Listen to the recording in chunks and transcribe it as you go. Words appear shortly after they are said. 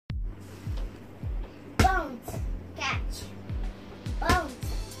catch. Bounce,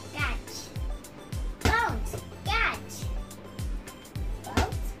 catch. Bounce, catch.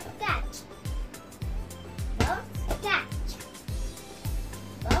 Bounce, catch. Bounce, catch.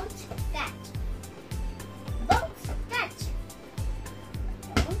 Bounce, catch. Bounce, catch.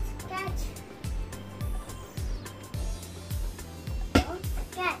 Bounce, catch. Bounce, catch. Bounce,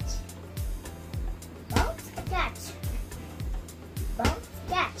 catch. Bounce, catch. Bounce,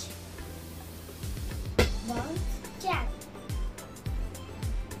 catch.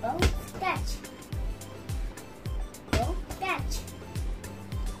 Bounce, catch. Bounce, catch.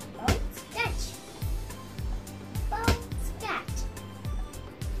 Bounce, catch. Bounce, catch.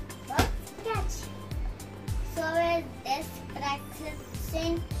 Bounce, catch. So we're just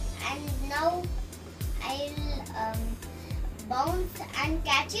practicing, and now I'll bounce and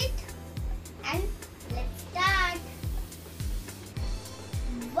catch it, and let's start.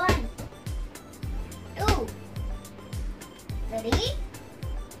 1, 2, 3,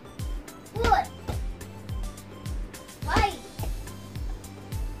 4, 5,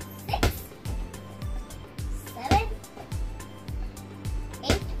 6, 7,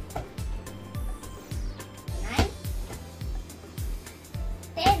 8, 9,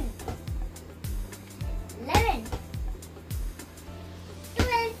 10, 11,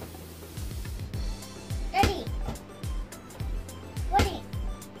 12, 13, 14,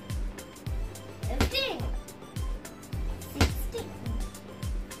 15, 16,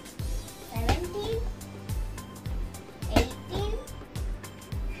 17, 18,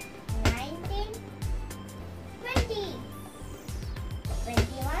 19, 20,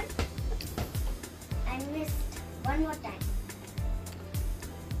 21. I missed one more time.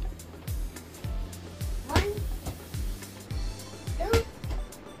 1, 2,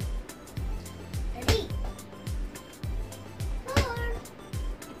 3, 4,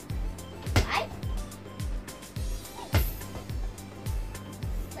 5, 6,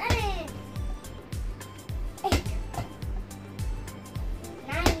 7, 8,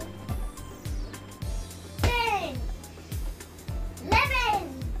 9, 10, 11,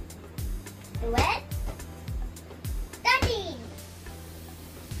 12, 13,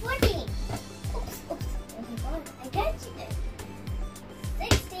 14. Oops. Oh my God, I catch it.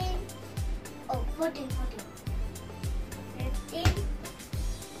 16. Oh, 14. 15,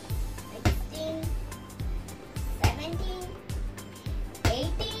 16, 17,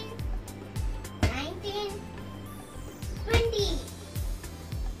 18, 19, 20,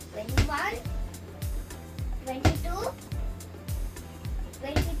 21, 22,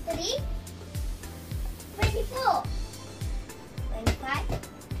 23, 24, 25,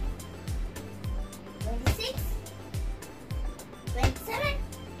 26, 27,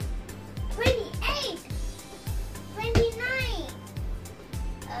 28, 29,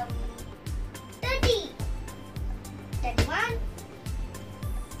 30, 31,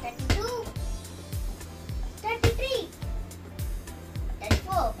 32, 33,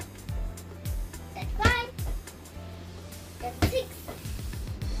 34, 35, 36,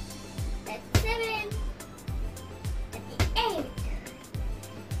 37, 38,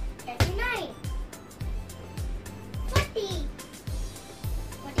 39, 40,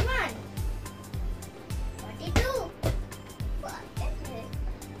 41, 42,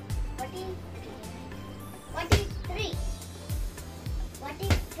 43,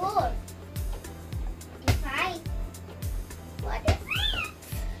 44, 45, 46,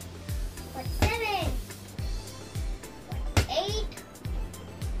 47, 48,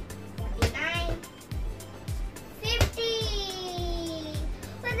 49, 50.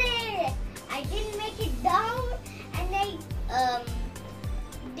 Hooray! I didn't make it down, and I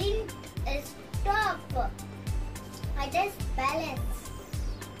didn't stop. I just balanced.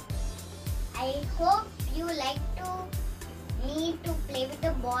 I hope you like me to play with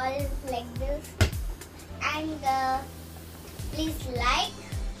the ball like this, and please like,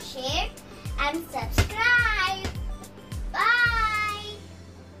 share and subscribe.